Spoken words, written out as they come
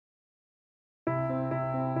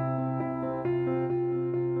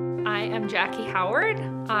am Jackie Howard.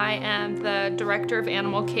 I am the Director of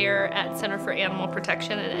Animal Care at Center for Animal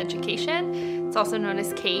Protection and Education. It's also known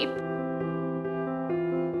as CAPE.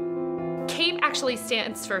 CAPE actually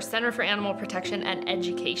stands for Center for Animal Protection and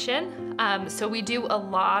Education. So we do a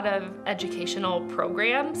lot of educational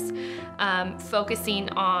programs focusing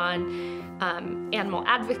on animal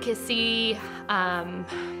advocacy.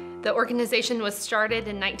 The organization was started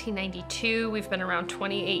in 1992. We've been around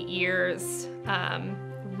 28 years.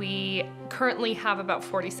 We currently have about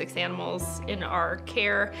 46 animals in our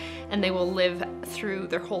care, and they will live through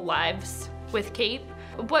their whole lives with CAPE.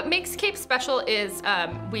 What makes CAPE special is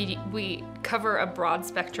we cover a broad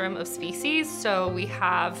spectrum of species. So we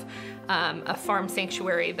have a farm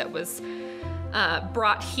sanctuary that was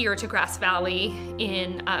brought here to Grass Valley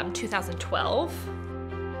in 2012.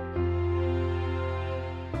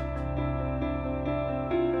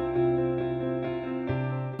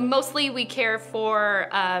 Mostly we care for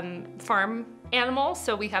farm animals,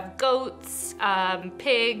 so we have goats,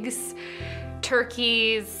 pigs,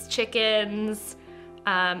 turkeys, chickens,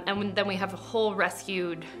 and then we have a whole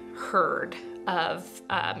rescued herd of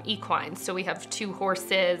equines. So we have 2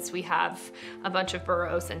 horses, we have a bunch of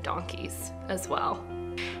burros and donkeys as well.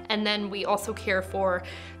 And then we also care for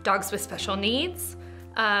dogs with special needs.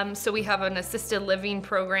 So we have an assisted living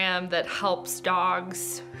program that helps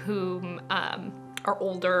dogs who are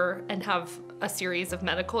older and have a series of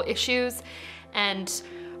medical issues and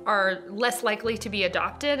are less likely to be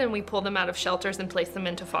adopted, and we pull them out of shelters and place them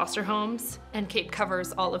into foster homes, and CAPE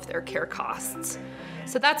covers all of their care costs.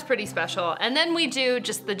 So that's pretty special. And then we do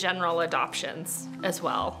just the general adoptions as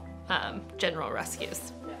well, general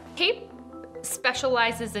rescues. CAPE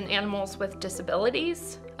specializes in animals with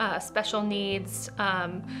disabilities, special needs,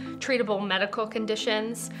 treatable medical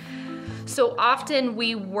conditions. So often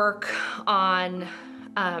we work on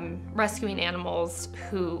rescuing animals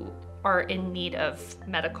who are in need of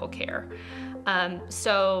medical care.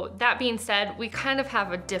 So that being said, we kind of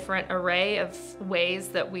have a different array of ways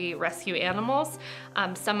that we rescue animals.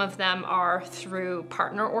 Some of them are through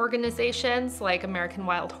partner organizations like American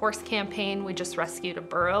Wild Horse Campaign. We just rescued a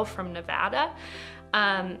burro from Nevada.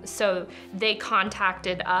 So they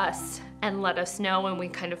contacted us and let us know, and we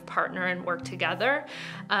kind of partner and work together.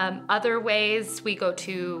 Other ways, we go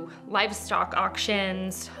to livestock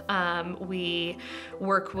auctions. We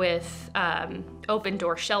work with open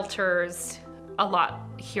door shelters a lot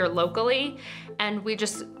here locally, and we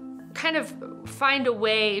just kind of find a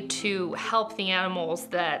way to help the animals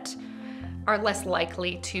that are less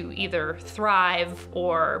likely to either thrive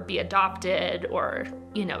or be adopted or,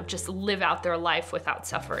 you know, just live out their life without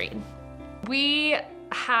suffering. We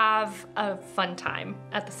have a fun time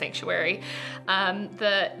at the sanctuary.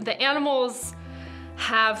 The animals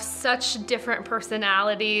have such different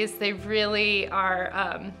personalities. They really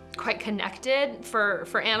are quite connected.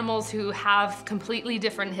 For animals who have completely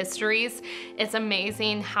different histories, it's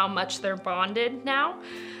amazing how much they're bonded now.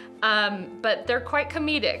 But they're quite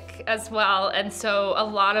comedic as well, and so a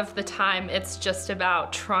lot of the time it's just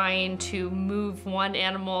about trying to move one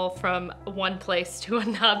animal from one place to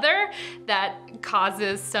another that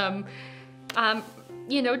causes some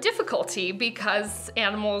difficulty because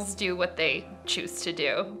animals do what they choose to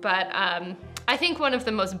do. But I think one of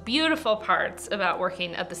the most beautiful parts about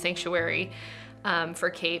working at the sanctuary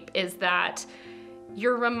for CAPE is that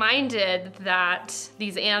you're reminded that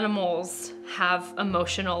these animals have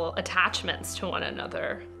emotional attachments to one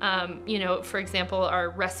another. For example,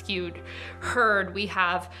 our rescued herd, we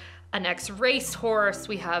have an ex-race horse,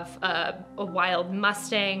 we have a wild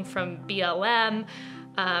Mustang from BLM,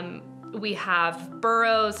 we have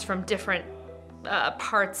burros from different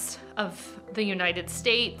parts of the United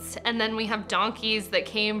States, and then we have donkeys that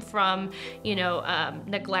came from,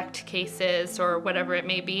 neglect cases or whatever it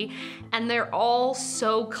may be, and they're all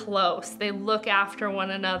so close. They look after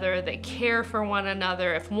one another, they care for one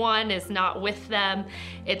another. If one is not with them,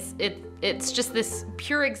 it's just this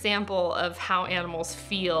pure example of how animals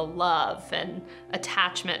feel love and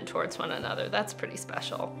attachment towards one another. That's pretty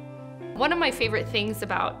special. One of my favorite things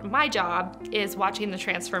about my job is watching the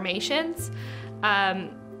transformations.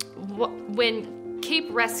 When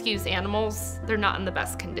CAPE rescues animals, they're not in the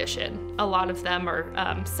best condition. A lot of them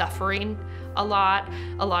are suffering a lot.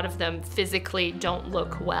 A lot of them physically don't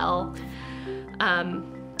look well.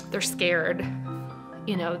 They're scared.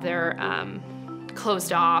 They're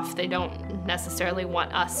closed off. They don't necessarily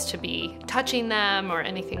want us to be touching them or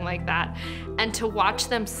anything like that. And to watch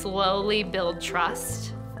them slowly build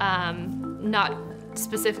trust, not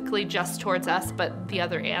specifically just towards us, but the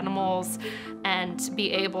other animals, and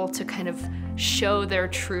be able to kind of show their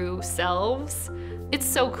true selves, it's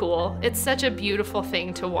so cool. It's such a beautiful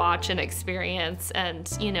thing to watch and experience. And,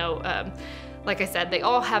 you know, like I said, they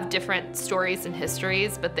all have different stories and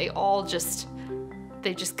histories, but they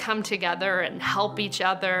just come together and help each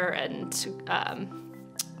other. And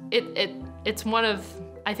it's one of,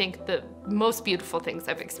 I think, the most beautiful things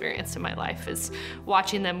I've experienced in my life is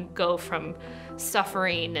watching them go from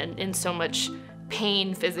suffering and in so much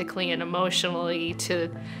pain physically and emotionally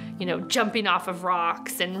to, you know, jumping off of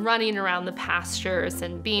rocks and running around the pastures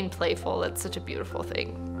and being playful. It's such a beautiful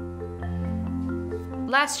thing.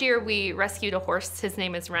 Last year we rescued a horse. His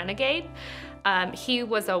name is Renegade. He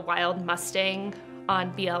was a wild Mustang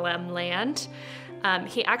on BLM land.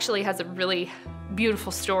 He actually has a really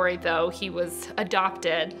beautiful story though. He was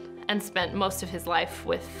adopted and spent most of his life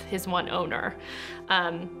with his one owner.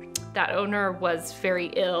 That owner was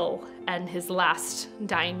very ill, and his last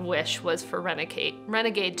dying wish was for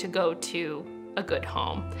Renegade to go to a good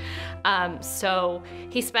home. So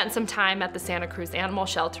he spent some time at the Santa Cruz Animal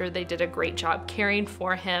Shelter. They did a great job caring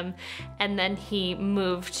for him, and then he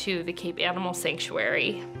moved to the Cape Animal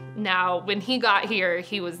Sanctuary. Now, when he got here,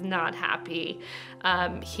 he was not happy.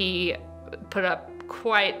 He put up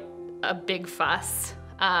quite a big fuss.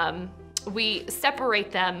 We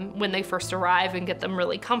separate them when they first arrive and get them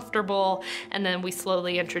really comfortable, and then we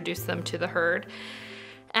slowly introduce them to the herd.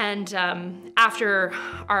 And after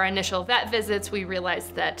our initial vet visits, we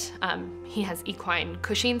realized that he has equine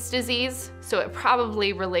Cushing's disease, so it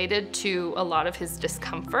probably related to a lot of his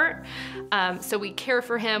discomfort. So we care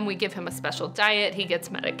for him, we give him a special diet, he gets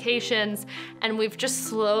medications, and we've just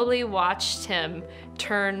slowly watched him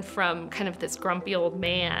turn from kind of this grumpy old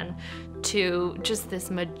man to just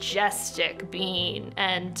this majestic being.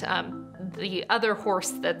 And the other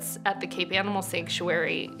horse that's at the Cape Animal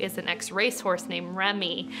Sanctuary is an ex-race horse named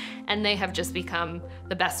Remy, and they have just become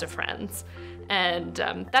the best of friends. And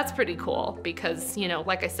that's pretty cool because, you know,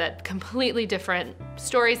 like I said, completely different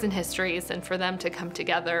stories and histories, and for them to come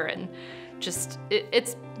together and just,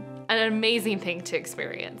 it's an amazing thing to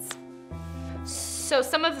experience. So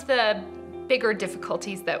some of the bigger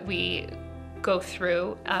difficulties that we go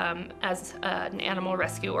through as an animal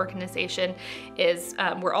rescue organization is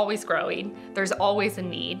we're always growing. There's always a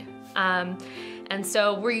need. And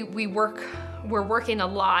so we're working a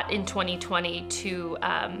lot in 2020 to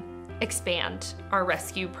expand our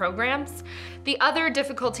rescue programs. The other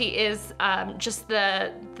difficulty is just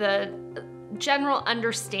the general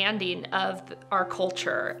understanding of our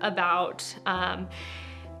culture about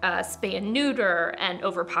spay and neuter and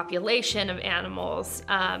overpopulation of animals,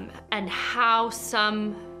 and how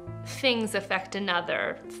some things affect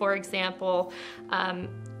another. For example, I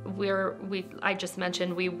just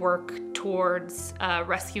mentioned we work towards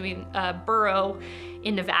rescuing a burro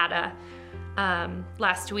in Nevada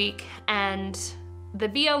last week, and the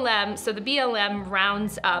BLM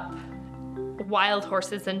rounds up wild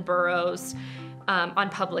horses and burros on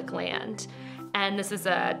public land. And this is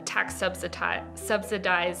a tax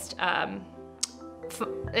subsidized,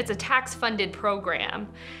 it's a tax-funded program.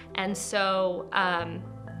 And so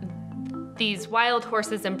these wild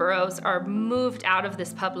horses and burros are moved out of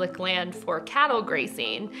this public land for cattle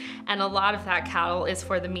grazing, and a lot of that cattle is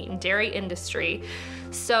for the meat and dairy industry.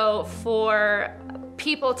 So for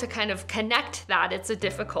people to kind of connect that, it's a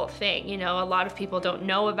difficult thing. You know, a lot of people don't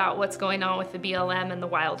know about what's going on with the BLM and the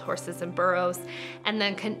wild horses and burros, and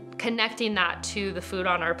then connecting that to the food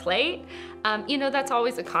on our plate. You know, that's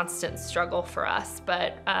always a constant struggle for us,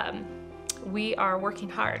 but we are working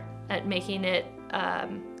hard at making it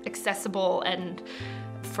accessible and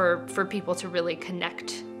for people to really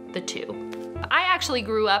connect the two. I actually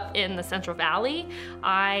grew up in the Central Valley.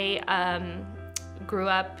 I grew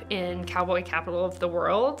up in cowboy capital of the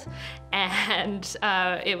world, and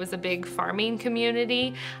it was a big farming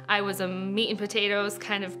community. I was a meat and potatoes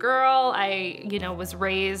kind of girl. I, you know, was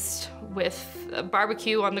raised with a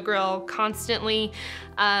barbecue on the grill constantly.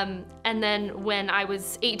 And then when I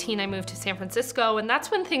was 18, I moved to San Francisco, and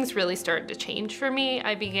that's when things really started to change for me.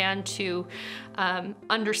 I began to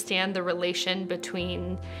understand the relation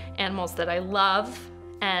between animals that I love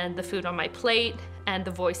and the food on my plate and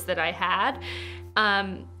the voice that I had.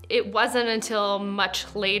 It wasn't until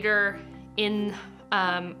much later in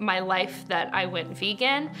my life that I went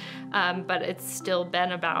vegan, but it's still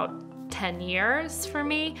been about 10 years for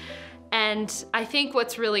me. And I think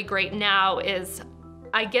what's really great now is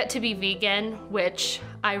I get to be vegan, which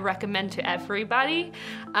I recommend to everybody,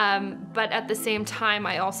 but at the same time,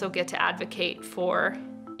 I also get to advocate for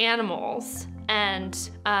animals. And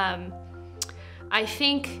I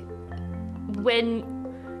think when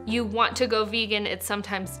you want to go vegan, it's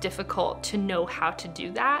sometimes difficult to know how to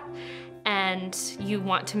do that. and you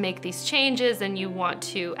want to make these changes and you want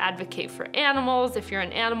to advocate for animals, if you're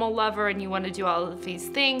an animal lover and you want to do all of these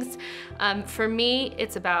things, for me,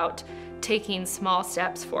 it's about taking small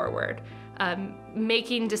steps forward,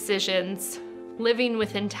 making decisions, living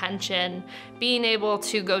with intention, being able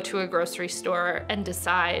to go to a grocery store and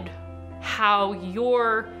decide how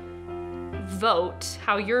your vote,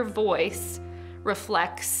 how your voice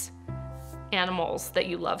reflects animals that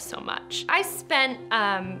you love so much. I spent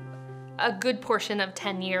a good portion of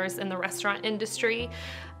 10 years in the restaurant industry.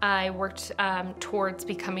 I worked towards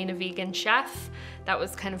becoming a vegan chef. That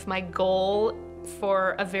was kind of my goal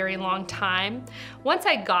for a very long time. Once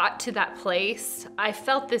I got to that place, I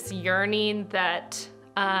felt this yearning that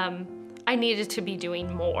I needed to be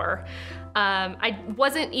doing more. I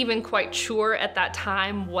wasn't even quite sure at that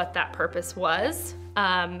time what that purpose was,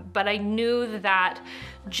 but I knew that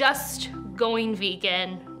just going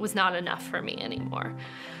vegan was not enough for me anymore.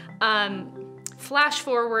 Flash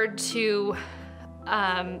forward to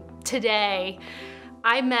today,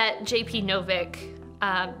 I met JP Novick,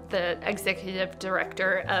 the executive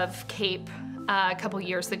director of CAPE, a couple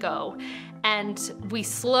years ago, and we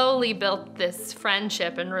slowly built this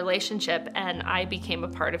friendship and relationship, and I became a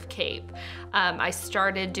part of CAPE. I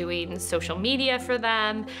started doing social media for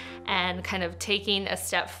them and kind of taking a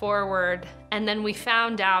step forward, and then we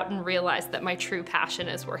found out and realized that my true passion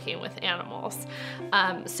is working with animals.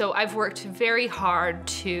 So I've worked very hard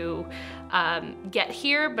to get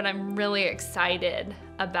here, but I'm really excited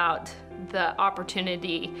about the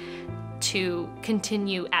opportunity to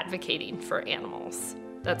continue advocating for animals.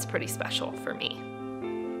 That's pretty special for me.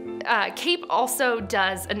 CAPE also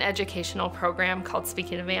does an educational program called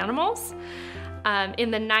Speaking of Animals.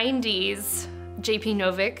 In the 90s, JP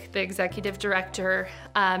Novick, the executive director,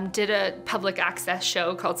 did a public access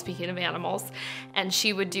show called Speaking of Animals, and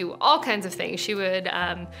she would do all kinds of things. She would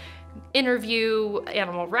interview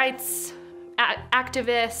animal rights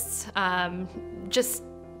activists, just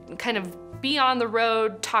kind of be on the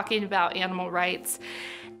road talking about animal rights.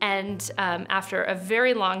 And after a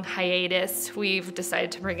very long hiatus, we've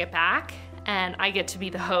decided to bring it back, and I get to be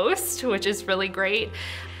the host, which is really great.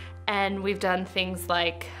 And we've done things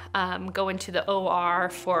like go into the OR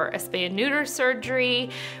for a spay and neuter surgery.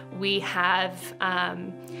 We have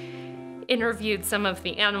interviewed some of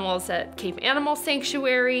the animals at Cape Animal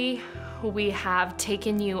Sanctuary. We have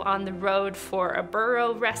taken you on the road for a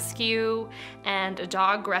burro rescue and a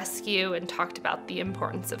dog rescue and talked about the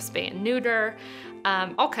importance of spay and neuter,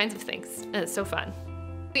 all kinds of things. It's so fun.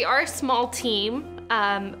 We are a small team.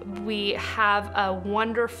 We have a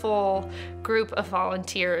wonderful group of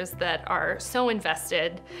volunteers that are so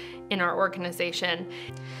invested in our organization.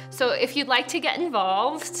 So if you'd like to get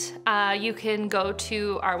involved, you can go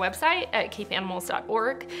to our website at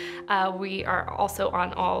capeanimals.org. We are also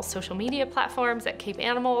on all social media platforms at Cape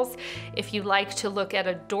Animals. If you like to look at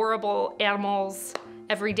adorable animals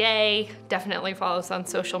every day, definitely follow us on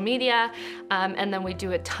social media. And then we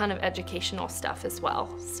do a ton of educational stuff as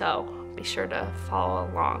well. So be sure to follow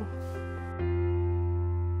along.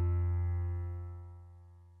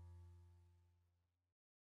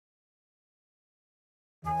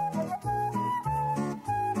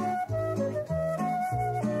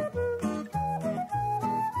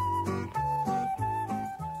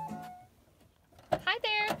 Hi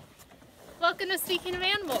there. Welcome to Speaking of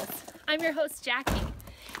Animals. I'm your host, Jackie.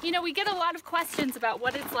 You know, we get a lot of questions about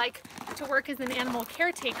what it's like to work as an animal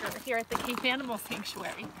caretaker here at the Cape Animal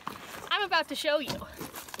Sanctuary. I'm about to show you.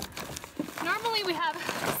 Normally we have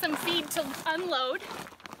some feed to unload,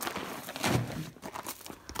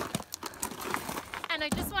 and I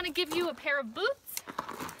just want to give you a pair of boots.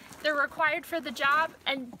 They're required for the job,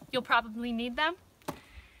 and you'll probably need them.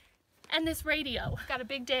 And this radio. Got a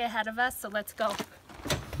big day ahead of us, so let's go.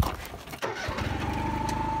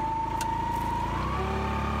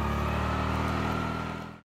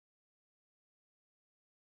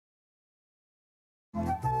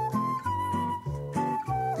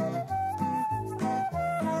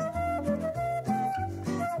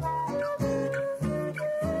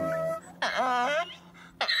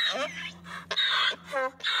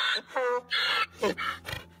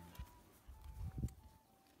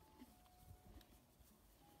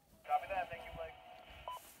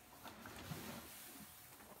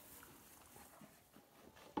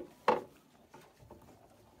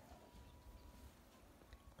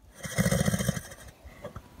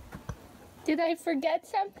 Did I forget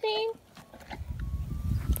something?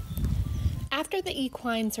 After the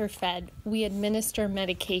equines are fed, we administer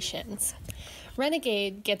medications.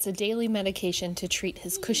 Renegade gets a daily medication to treat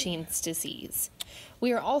his Cushing's disease.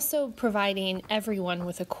 We are also providing everyone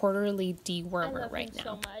with a quarterly dewormer right now.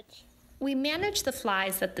 So much. We manage the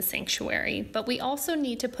flies at the sanctuary, but we also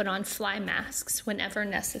need to put on fly masks whenever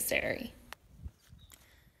necessary.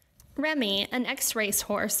 Remy, an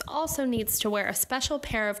ex-racehorse, also needs to wear a special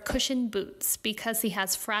pair of cushioned boots because he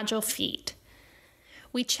has fragile feet.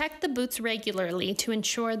 We check the boots regularly to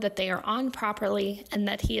ensure that they are on properly and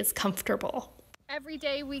that he is comfortable. Every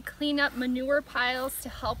day we clean up manure piles to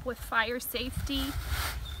help with fire safety.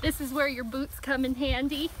 This is where your boots come in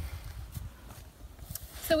handy.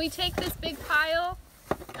 So we take this big pile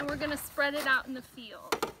and we're going to spread it out in the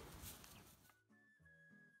field.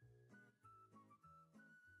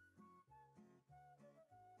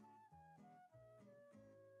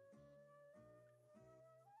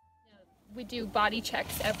 We do body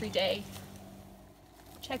checks every day,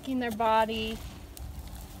 checking their body,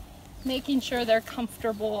 making sure they're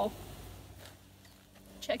comfortable,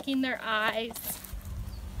 checking their eyes,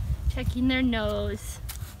 checking their nose.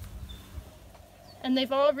 And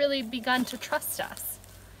they've all really begun to trust us.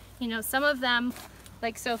 You know, some of them,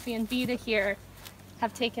 like Sophie and Vida here,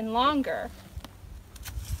 have taken longer.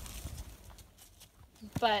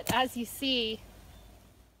 But as you see,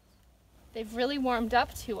 they've really warmed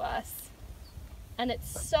up to us. And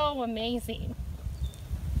it's so amazing.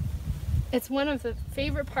 It's one of the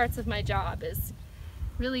favorite parts of my job, is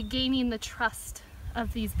really gaining the trust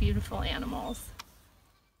of these beautiful animals.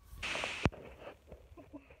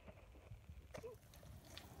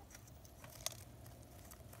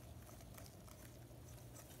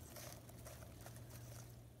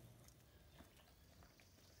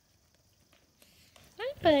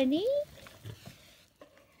 Hi, Bunny.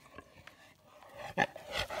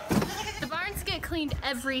 The barns get cleaned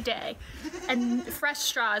every day, and fresh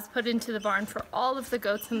straw is put into the barn for all of the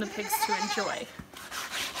goats and the pigs to enjoy.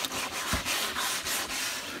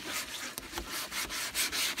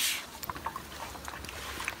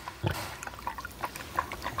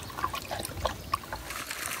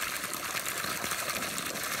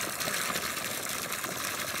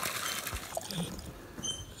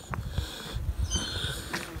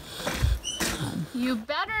 You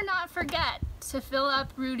better not forget to fill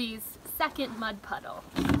up Rudy's second mud puddle.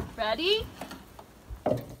 Ready?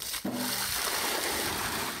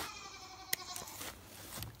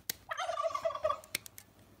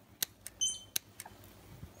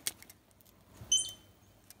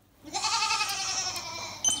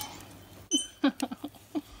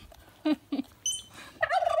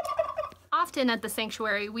 Often at the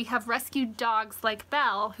sanctuary, we have rescued dogs like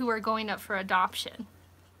Belle who are going up for adoption.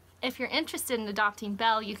 If you're interested in adopting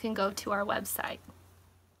Belle, you can go to our website.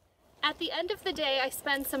 At the end of the day, I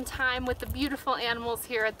spend some time with the beautiful animals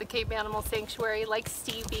here at the Cape Animal Sanctuary, like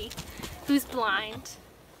Stevie, who's blind,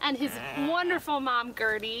 and his wonderful mom,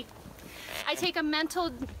 Gertie. I take a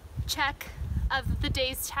mental check of the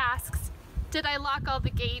day's tasks. Did I lock all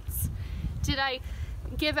the gates? Did I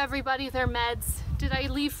give everybody their meds? Did I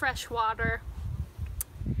leave fresh water?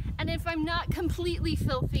 And if I'm not completely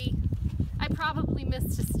filthy, I probably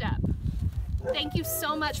missed a step. Thank you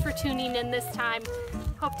so much for tuning in this time.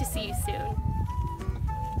 Hope to see you soon.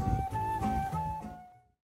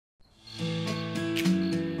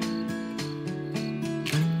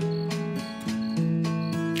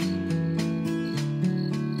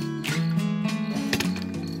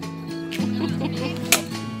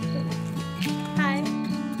 Hi.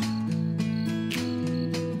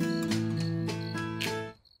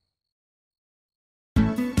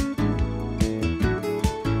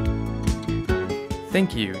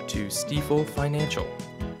 Thank you to Stifel Financial,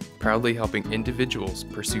 proudly helping individuals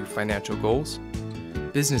pursue financial goals,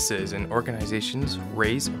 businesses and organizations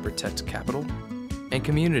raise and protect capital, and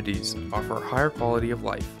communities offer a higher quality of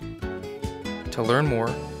life. To learn more,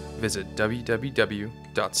 visit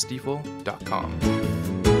www.stifel.com.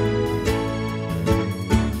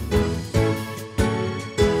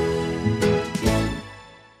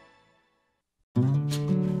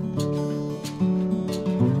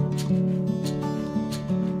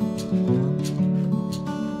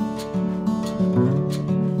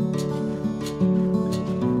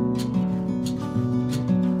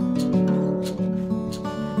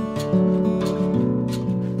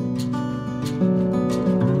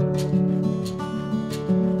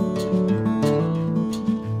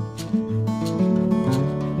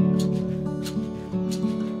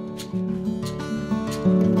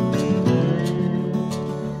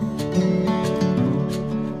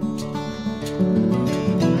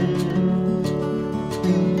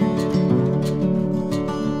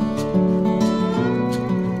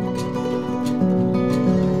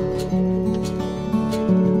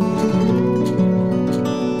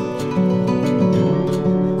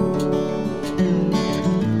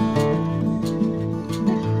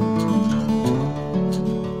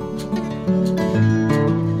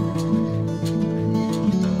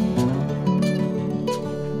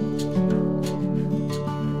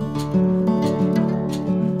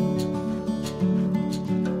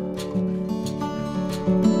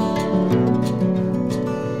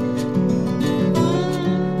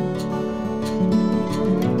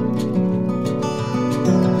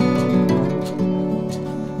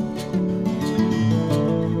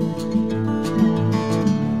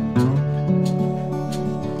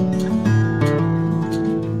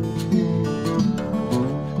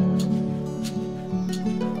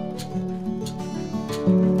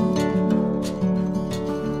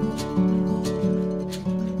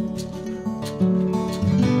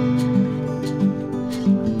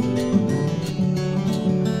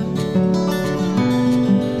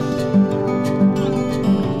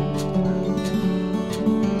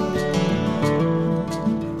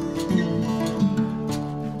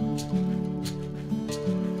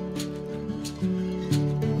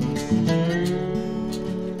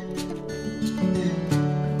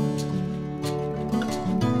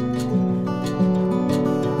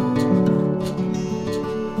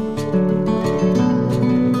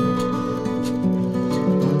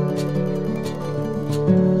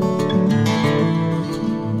 you.